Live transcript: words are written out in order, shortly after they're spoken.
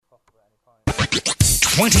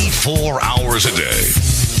24 hours a day.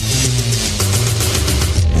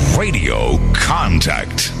 Radio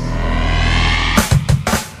Contact.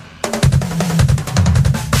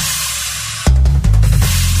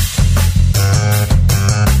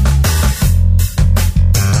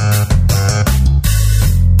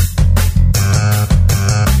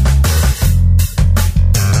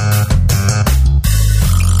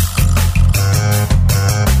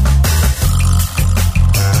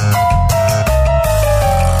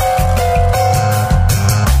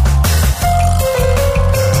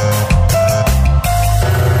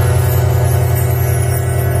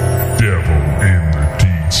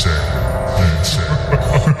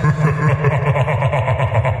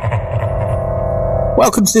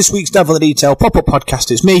 Welcome to this week's Devil in the Detail pop-up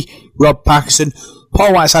podcast. It's me, Rob Parkinson.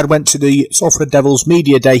 Paul Whiteside went to the Salford Devils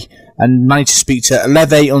Media Day and managed to speak to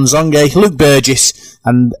Leve Unzonge, Luke Burgess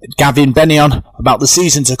and Gavin Bennion about the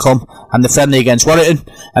season to come and the friendly against Warrington.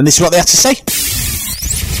 And this is what they had to say.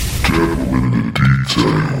 Devil in the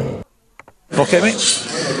Detail. Okay, mate.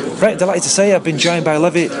 Right, delighted to say I've been joined by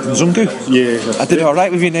Leve Nzungu. Yeah. I did it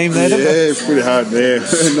alright with your name there, didn't I? Yeah, it's pretty hard name.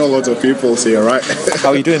 Not lots of people say alright. How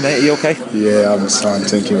are you doing, mate? Are you okay? Yeah, I'm fine,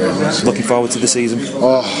 thank you very much. Looking forward to the season.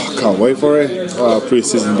 Oh, can't wait for it.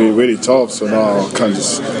 Pre-season been really tough, so now I can't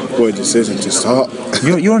just wait the season to start.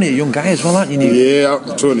 You're only a young guy as well, aren't you? Yeah,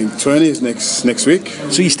 I'm turning 20 next week.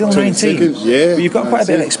 So you're still 19? Yeah. But you've got quite a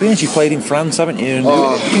bit of experience. You've played in France, haven't you? And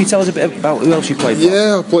can you tell us a bit about who else you played for?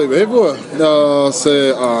 Yeah, I played everywhere.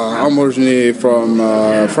 I'm originally from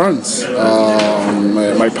France.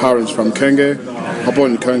 My parents from Congo. I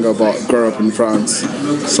born in Congo but grew up in France.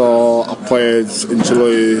 So I played in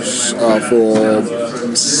Toulouse for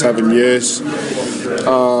 7 years.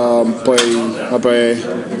 I play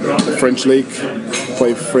French League.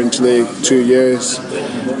 Played French League 2 years.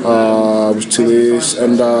 With Toulouse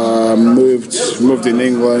and moved in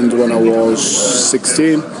England when I was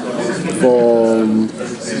 16. For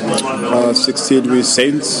 16 with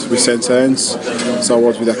Saint Anne's. So I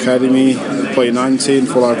was with Academy, played 19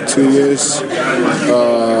 for like 2 years.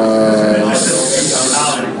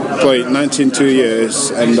 Played 19 2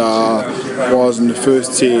 years and was in the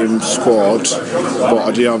first team squad, but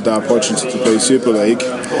I didn't have the opportunity to play Super League.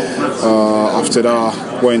 After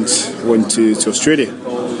that, went to Australia.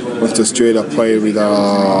 Went to Australia, played with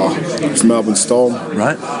Melbourne Storm.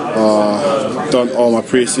 Right. Done all my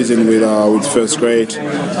pre-season with first grade.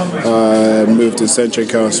 Moved to Central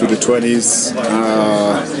Coast with the 20s.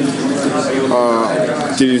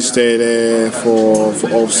 Didn't stay there for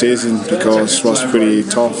all season because it was pretty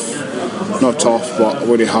tough. Not tough, but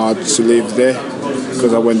really hard to live there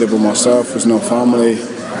because I went there by myself with no family.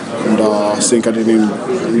 And I think I didn't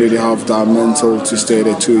really have that mental to stay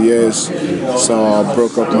there 2 years. So I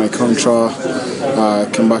broke up my contract,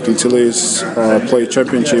 came back in Toulouse, played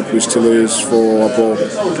championship with Toulouse for about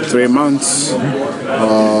 3 months.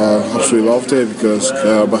 Absolutely loved it because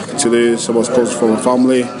back in Toulouse I was close from my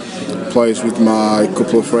family. Played with my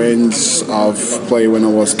couple of friends I've played when I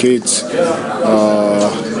was kids.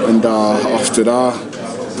 And after that,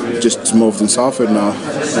 just moved in Salford now.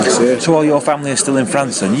 That's it. So all your family are still in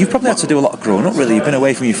France, and you've probably had to do a lot of growing up. Really, you've been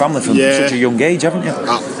away from your family from such a young age, haven't you?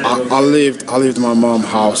 I lived in my mum's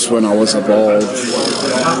house when I was about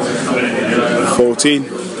 14.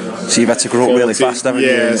 So you've had to grow up really fast, haven't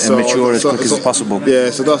you, and mature as quick as possible. Yeah,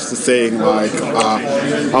 so that's the thing. Like,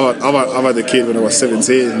 I've had a kid when I was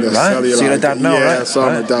 17. Right. So you're a dad now, right? Yeah, so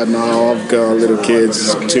I'm a dad now. I've got a little kid,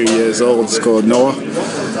 2 years old. It's called Noah.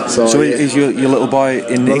 So is your little boy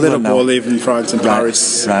in England now? My little boy lives in France and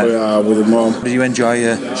Paris with a mum. Did you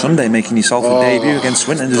enjoy Sunday making yourself a debut against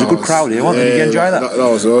Swinton? There's a good crowd here, wasn't there? Did you enjoy that? That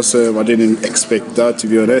was awesome. I didn't expect that, to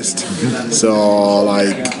be honest. So,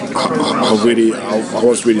 like, I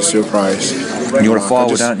was really surprised. You're a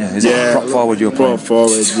forward, aren't you? Is it prop forward you're playing? Prop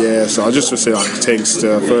forward, yeah. So I just want to say thanks to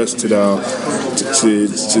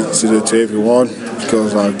everyone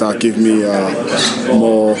because that gave me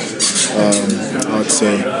more. I'd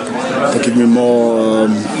say that gave me more.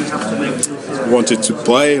 Wanted to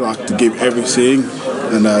play, like to give everything,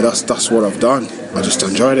 and that's what I've done. I just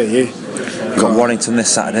enjoyed it. Yeah. You've got Warrington this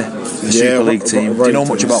Saturday, the Super League team. Do you know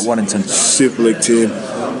much about Warrington? Super League team.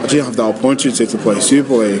 I didn't have the opportunity to play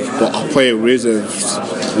Super League, but I play reserves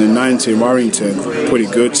in the 9 Warrington. Pretty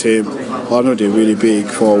good team. I know they're really big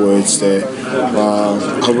forwards there.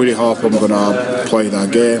 I really hope I'm gonna play that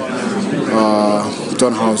game.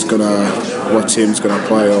 Don't know how it's gonna what team's going to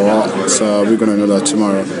play or what. So we're going to know that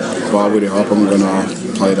tomorrow. But I really hope I'm going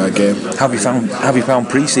to play that game. Have you found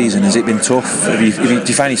pre-season? Has it been tough? Do you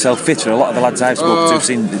find yourself fitter? A lot of the lads I've spoken to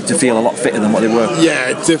seem to feel a lot fitter than what they were.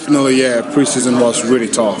 Yeah, definitely. Yeah, pre-season was really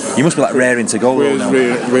tough. You must be like raring to go now.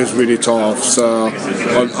 It was really tough. So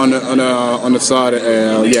on the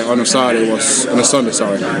Saturday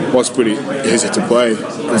was pretty easy to play.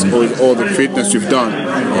 Because all the fitness you've done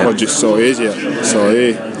was just so easier. So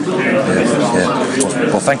yeah.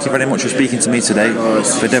 Well, thank you very much for speaking to me today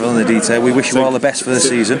for Devil in the Detail. We wish you all the best for the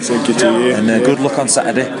season. Thank you to you. And good luck on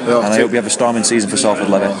Saturday. And I hope you have a storming season for Salford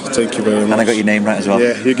Levy. Thank you very much. And I got your name right as well.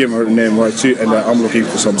 Yeah, you gave my name right too. And I'm looking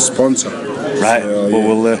for some sponsor. Right. So,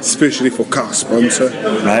 we'll especially for car sponsor.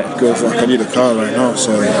 Right. Because I need a car right now.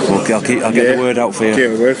 So I'll get the word out for you.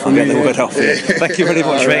 Get the word for I'll get the word out for you. Thank you very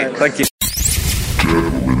much, mate. Thank you.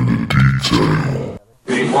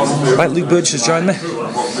 Right, Luke Burgess has joined me.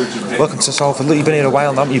 Welcome to Salford. Luke, you've been here a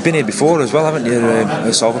while now. You've been here before as well, haven't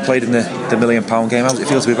you? Salford played in the £1 million game. How does it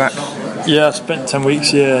feel to be back? Yeah, I spent 10 weeks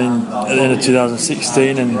here at the end of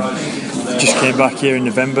 2016 and just came back here in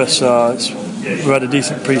November, so we've had a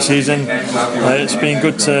decent pre-season. It's been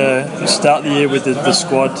good to start the year with the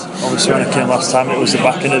squad. Obviously when I came last time it was the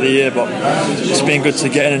back end of the year, but it's been good to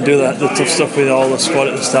get in and do the tough stuff with all the squad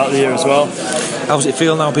at the start of the year as well. How does it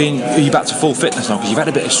feel now are you back to full fitness now? Because you've had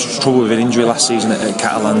a bit of trouble with an injury last season at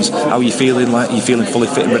Catalans. How are you feeling? Are you feeling fully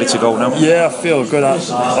fit and ready to go now? Yeah, I feel good.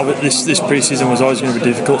 This pre-season was always going to be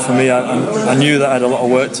difficult for me. I knew that I had a lot of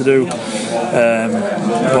work to do,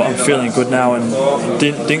 but I'm feeling good now and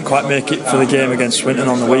didn't quite make it for the game against Swinton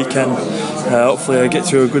on the weekend. Hopefully I get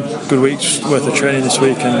through a good week's worth of training this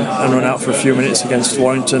week and run out for a few minutes against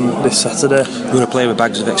Warrington this Saturday. You're a player with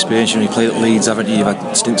bags of experience. You played at Leeds, haven't you? You've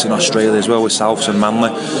had stints in Australia as well with Souths and Manly.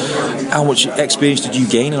 How much experience did you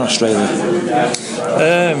gain in Australia?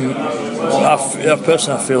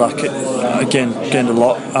 Personally, I feel like I gained a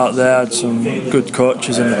lot out there. I had some good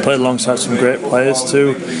coaches and I played alongside some great players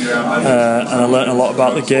too, and I learnt a lot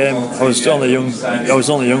about the game. I was only young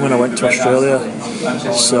when I went to Australia,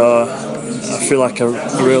 so I feel like I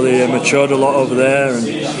really matured a lot over there, and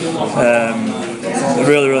I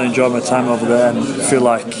really enjoyed my time over there. And I feel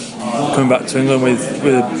like coming back to England with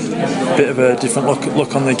a bit of a different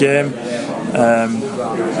look on the game.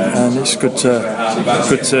 And it's good to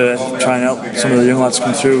try and help some of the young lads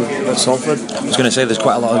come through at Salford. I was going to say there's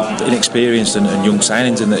quite a lot of inexperienced and young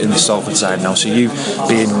signings in the Salford side now. So you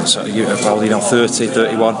being probably 30,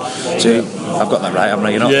 31. So I've got that right, haven't I?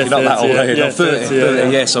 You're not that old, are you? Yeah,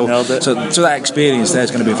 30, yeah. So that experience there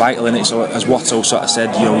is going to be vital in it. So as Watto sort of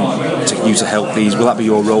said, to help these, will that be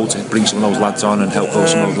your role to bring some of those lads on and help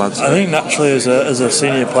some of those lads? I think naturally as a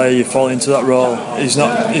senior player you fall into that role. He's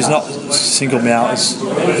not singled me out as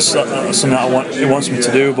something that he wants me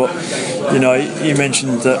to do, but he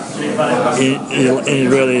mentioned that he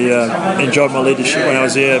really enjoyed my leadership when I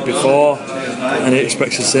was here before, and he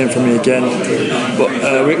expects the same from me again. But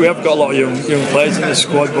we have got a lot of young players in the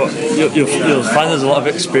squad, but you'll find there's a lot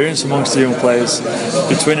of experience amongst the young players.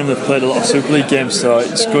 Between them, they've played a lot of Super League games, so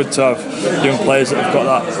it's good to have young players that have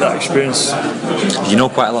got that experience. You know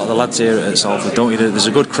quite a lot of the lads here at Salford, don't you? There's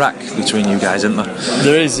a good crack between you guys, isn't there?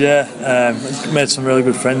 There is, yeah. Made some really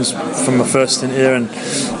good friends from my first stint here, and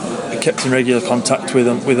kept in regular contact with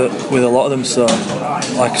a lot of them. So,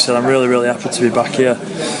 like I said, I'm really happy to be back here.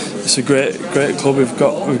 It's a great club. We've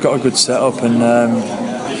got a good setup, and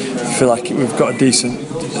I feel like we've got a decent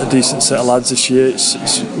set of lads this year.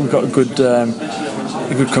 We've got a good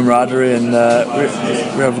camaraderie, and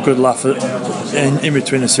we have a good laugh in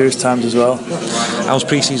between the serious times as well. How's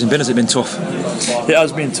pre-season been? Has it been tough? It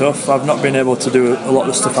has been tough. I've not been able to do a lot of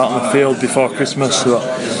the stuff out on the field before Christmas, so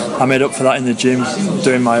I made up for that in the gym,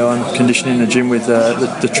 doing my own conditioning in the gym with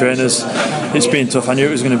the trainers. It's been tough. I knew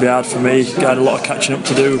it was going to be hard for me. I had a lot of catching up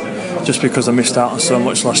to do just because I missed out on so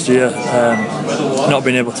much last year, not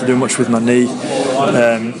being able to do much with my knee.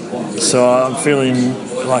 So I'm feeling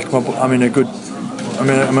like I'm in a good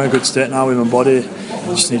state now with my body.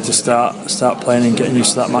 Just need to start playing and getting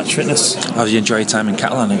used to that match fitness. How did you enjoy your time in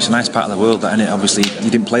Catalan? It's a nice part of the world, that, isn't it? Obviously, you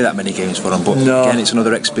didn't play that many games for them, but again, it's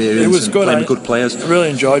another experience. It was good. Playing with good players. I really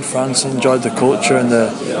enjoyed France. I enjoyed the culture and the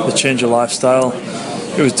change of lifestyle.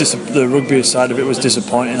 It was the rugby side of it was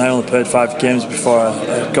disappointing. I only played 5 games before I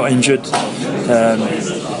got injured,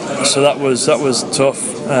 so that was tough.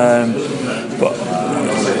 But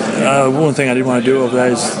one thing I did want to do over there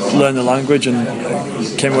is learn the language, and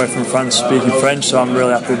came away from France speaking French, so I'm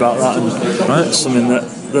really happy about that, and it's something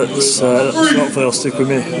that's hopefully will stick with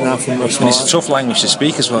me now from the rest of my life. It's a tough language to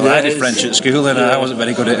speak as well. Yeah, I did French at school, and I wasn't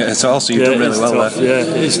very good at it at all, so you've done really well there.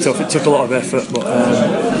 Yeah, it's tough. It took a lot of effort, but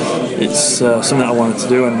it's something that I wanted to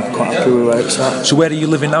do, and I'm quite happy with where it's at. So where are you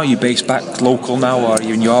living now? Are you based back local now, or are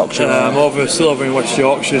you in Yorkshire? I'm still over in West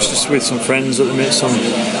Yorkshire, just with some friends at the minute, some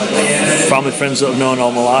family friends that I've known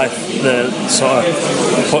all my life. They're sort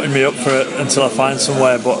of putting me up for it until I find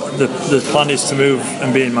somewhere, but the plan is to move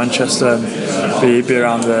and be in Manchester and be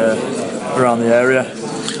around the area.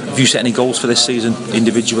 Have you set any goals for this season,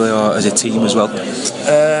 individually or as a team as well?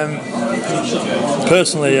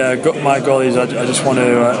 Personally, my goal is I just want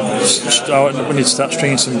to. We need to start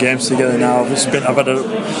stringing some games together now. I've had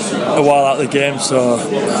a while out of the game, so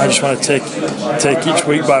I just want to take each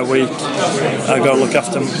week by week. I got to look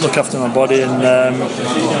after my body, and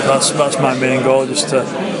that's my main goal, just to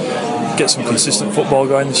get some consistent football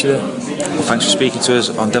going this year. Well, thanks for speaking to us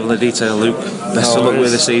on Devil in the Detail, Luke. Best of luck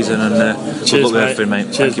with the season, and good luck with everything,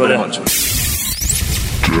 mate. Cheers, Thank you very buddy. much.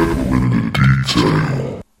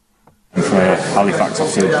 For Halifax,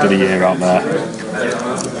 after did a year out there,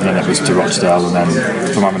 and then it was to Rochdale, and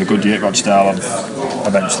then from having a good year at Rochdale, I've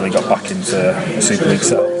eventually got back into the Super League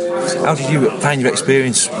set. How did you find your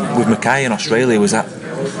experience with Mackay in Australia? Was that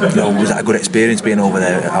a good experience being out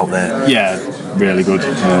there? Yeah, really good.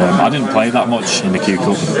 I didn't play that much in the Q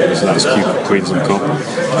Cup, so that's Queensland Cup.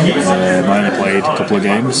 I only played a couple of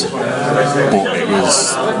games, but it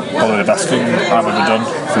was probably the best thing I've ever done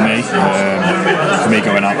for me. For me,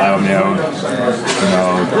 going out there on my own,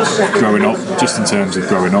 growing up, just in terms of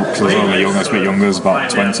growing up, because I was only young, I was a bit younger, I was about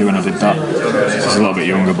 20 when I did that. So I was a little bit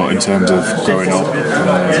younger, but in terms of growing up,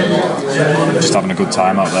 just having a good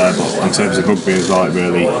time out there. But in terms of rugby as well, it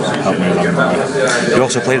really helped me along the way. You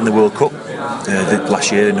also played in the World Cup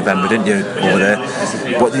last year in November, didn't you, over there?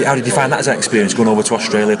 How did you find that as an experience, going over to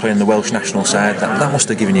Australia, playing the Welsh national side? That must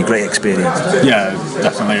have given you a great experience. Yeah,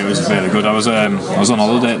 definitely, it was really good. I was on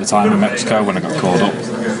holiday at the time in Mexico when I got called up.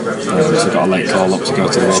 So I got a late call up to go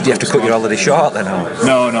to the World Cup. Did you have to cut your holiday short then?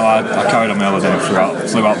 No, I carried on my holiday throughout.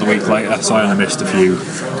 Flew out the week later, so I only missed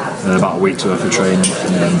about a week's worth of training.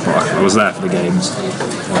 But I was there for the games.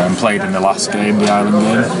 Played in the last game, the Ireland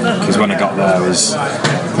game, because when I got there, I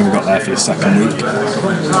think we got there for the second week,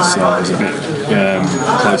 so I was a bit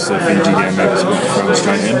close to the Fiji game, maybe to throw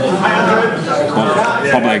straight in. But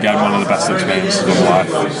probably again one of the best experiences of my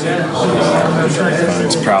life. And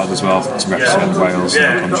it's proud as well to represent Wales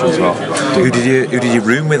and the country as well. Who did you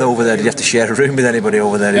room with over there? Did you have to share a room with anybody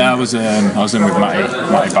over there? Yeah, I was in with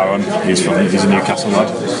Matty Barron. He's a Newcastle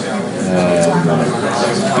lad.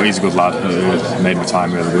 But he's a good lad. Made my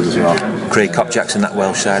time really good as well. Craig Kopjackson, that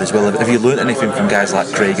Welsh side as well. Have you learnt anything from guys like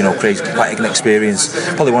Craig? Craig's quite an experience,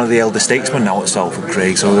 probably one of the elder statesmen now at Salford,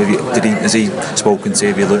 Craig. So has he spoken to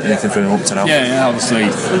you? Have you learnt anything from him up to now? Yeah, obviously.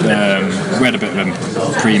 We had a bit of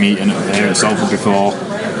a pre-meeting here at Salford before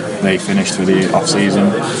they finished for the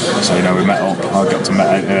off-season. So we met up. I got to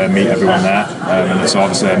meet everyone there, and so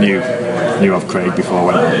obviously I knew of Craig before I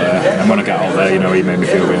went out there. And when I got out there, he made me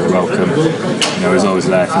feel really welcome. He was always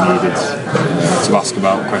there if you needed to ask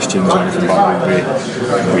about questions or anything about rugby.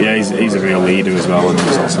 But yeah, he's a real leader as well, and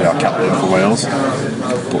he's obviously our captain for Wales.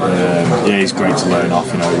 But he's great to learn off.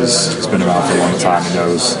 He's been around for a long time. He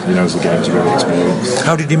knows the game's really experienced.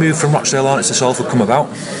 How did you move from Rochdale Hornets to Salford come about?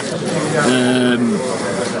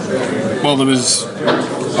 Well, there was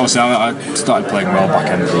obviously I started playing well back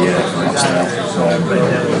end of the year for Rochdale.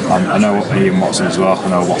 I know Ian Watson as well. I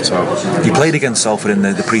know Watto. You played against Salford in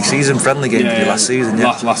the pre-season friendly game last season.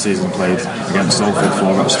 Yeah, last season played against Salford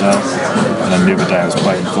for Rochdale, and then the other day I was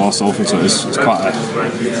playing for Salford. So it's quite a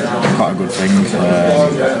good thing.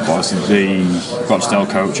 But obviously the Rochdale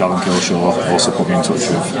coach Alan Kilshaw also put me in touch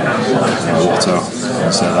with Watto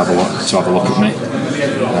and said have a look at me.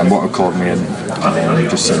 And Watto called me in and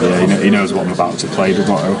just said he knows what I'm about to play with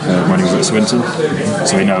Watto when he was at Swinton,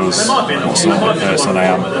 so he knows what sort of person I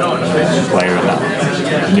am, player in that.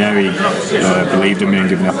 And he believed in me and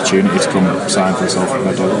gave me the opportunity to come sign for himself at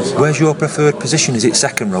Red Devils. Where's your preferred position? Is it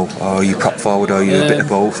second row, or are you prop forward, or are you a bit of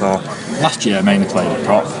both? Or last year I mainly played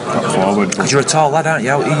prop forward. Because you're a tall lad, aren't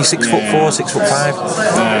you? Are you 6'4",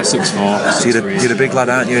 6'5"? 6'4". So you're a big lad,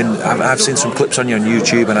 aren't you? And I've seen some clips on you on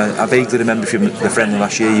YouTube, and I vaguely remember from the friendly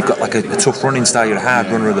last year. You've got like a tough running style. You're a hard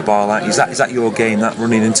runner of the ball. Is that your game? That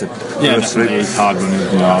running into definitely hard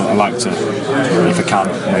running. I like to, if I can,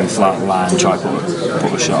 maybe flat line, try to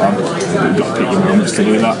put a shot on. You've got to pick your moments to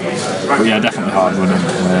do that. But yeah, definitely hard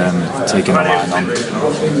running, taking a line on.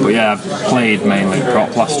 But yeah, I've played mainly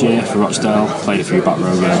prop last year for Rochdale. Played a few back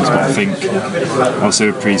row games, but I think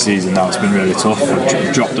obviously with pre-season now it's been really tough.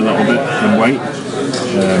 I've dropped a little bit in weight.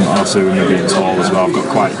 Also with me being tall as well, I've got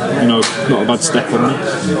quite, not a bad step on me,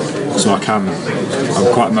 so I'm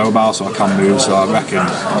quite mobile, so I can move. So I reckon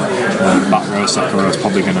back row, second row is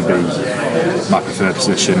probably going to be my preferred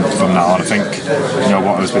position from now on. I think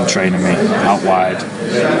what has been training me out wide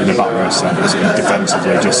in the back row centres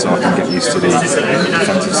defensively, just so I can get used to the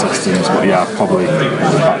defensive systems. But yeah, probably the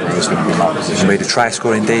back row is going to be my position. You made a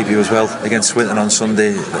try-scoring debut as well against Swinton on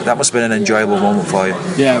Sunday. That must have been an enjoyable moment for you.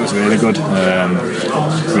 Yeah, it was really good.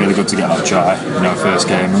 Really good to get that try. First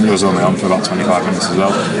game, and it was only on for about 25 minutes as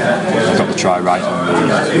well. I got the try right on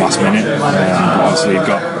the last minute. But obviously you've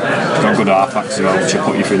got good halfbacks as well, which will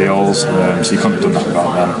put you through the holes. So you couldn't have done that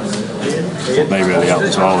without them. They really helped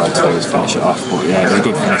as well there to finish it off. But yeah, it was a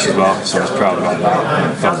good finish as well, so I was proud about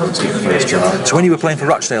that. Felt good to get the first try. So when you were playing for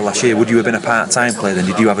Rochdale last year, would you have been a part-time player then?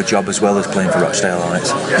 Did you have a job as well as playing for Rochdale on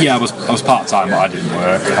it? Yeah, I was part-time, but I didn't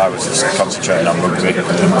work. I was just concentrating on rugby.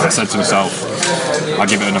 I said to myself, I'll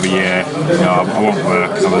give it another year. I won't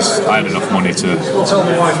work. I had enough money for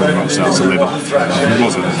Rochdale to live off. It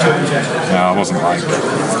wasn't. I wasn't like.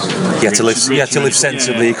 You had to live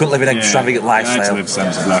sensibly. You couldn't live an extravagant lifestyle. I had to live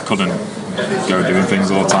sensibly. I couldn't go doing things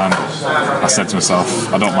all the time. I said to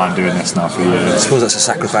myself, I don't mind doing this now for years. I suppose that's a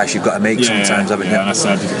sacrifice you've got to make sometimes, haven't you? And I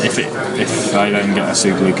said, if I then get a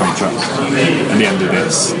Super League contract at the end of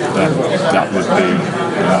this, then that would be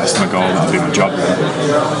that's my goal. That would be my job.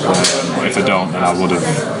 But if I don't, then I would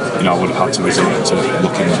have had to resort to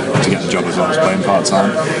looking to get the job as well as playing part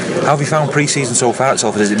time. How have you found pre-season so far at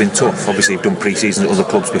Salford? Has it been tough? Obviously, you've done pre-season at other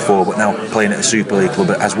clubs before, but now playing at a Super League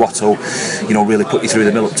club as Watto, really put you through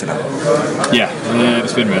the mill up to now. Yeah,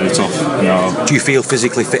 it's been really tough. Do you feel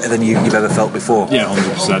physically fitter than you've ever felt before? Yeah,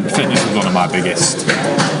 100%. Fitness is one of my biggest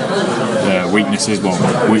weaknesses. Well,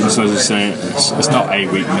 weakness, as I say, it's not a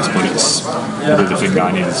weakness, but it's probably the thing that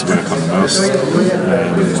I needed to work on the most.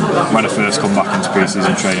 When I first come back into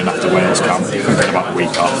pre-season training after Wales camp, I think I had about a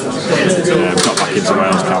week off. Got back into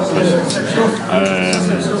Wales camp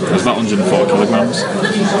and I was about 104 kilograms.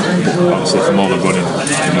 Obviously, from all the running,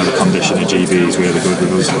 the condition of GB is really good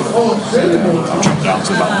with us. I've dropped down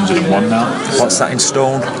to about 101 now. What's that in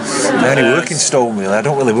stone? I only work in stone, really. I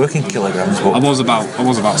don't really work in kilograms. But I was about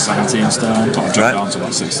 17 stone, but I've dropped down to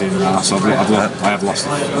about 16 now, so I have lost a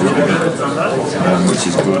little bit, which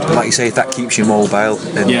is good. Like you say, if that keeps you mobile,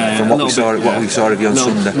 from what we saw of you on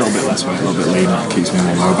Sunday. A little bit less weight, a little bit leaner, it keeps me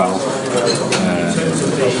more mobile,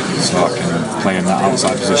 so I can play in that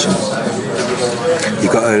outside position.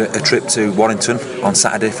 You've got a trip to Warrington on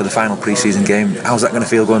Saturday for the final pre-season game. How's that going to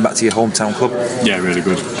feel going back to your hometown club? Yeah, really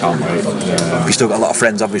good. Can't wait. You've still got a lot of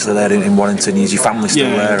friends obviously there in Warrington. Is your family still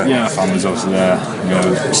there? Yeah, my family's obviously there.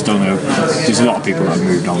 Still know. There's a lot of people that have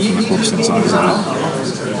moved on from the club since I was there.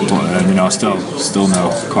 But I still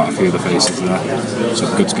know quite a few of the faces there. So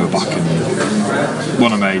it's good to go back, and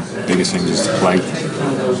one of my biggest things is to play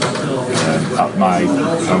at my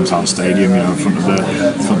hometown stadium, in front of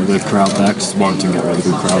the crowd there, because Warrington get really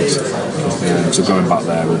good crowds. So going back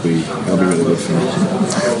there it'll be really good for me.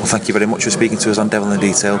 Well, thank you very much for speaking to us on Devil in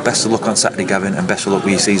Detail. Best of luck on Saturday, Gavin, and best of luck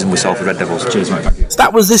with your season with Salford Red Devils. Cheers, mate. Thank you. So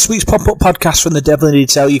that was this week's pop-up podcast from the Devil in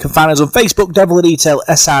Detail. You can find us on Facebook, Devil in Detail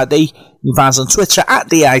SRD. You can find us on Twitter at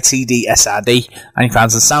DITDSRD, and you can find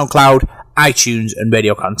us on SoundCloud, iTunes, and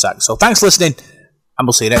Radio Contact. So thanks for listening, and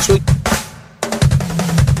we'll see you next week.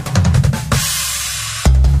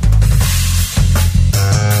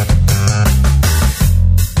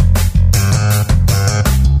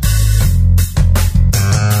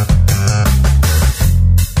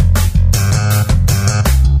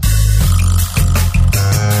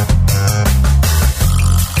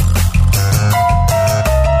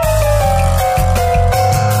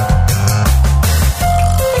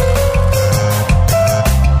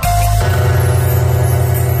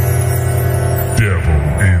 Devil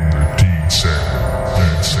in the Detail.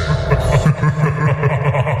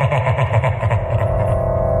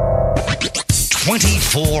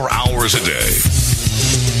 24 hours a day.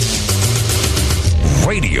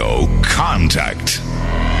 Radio Contact.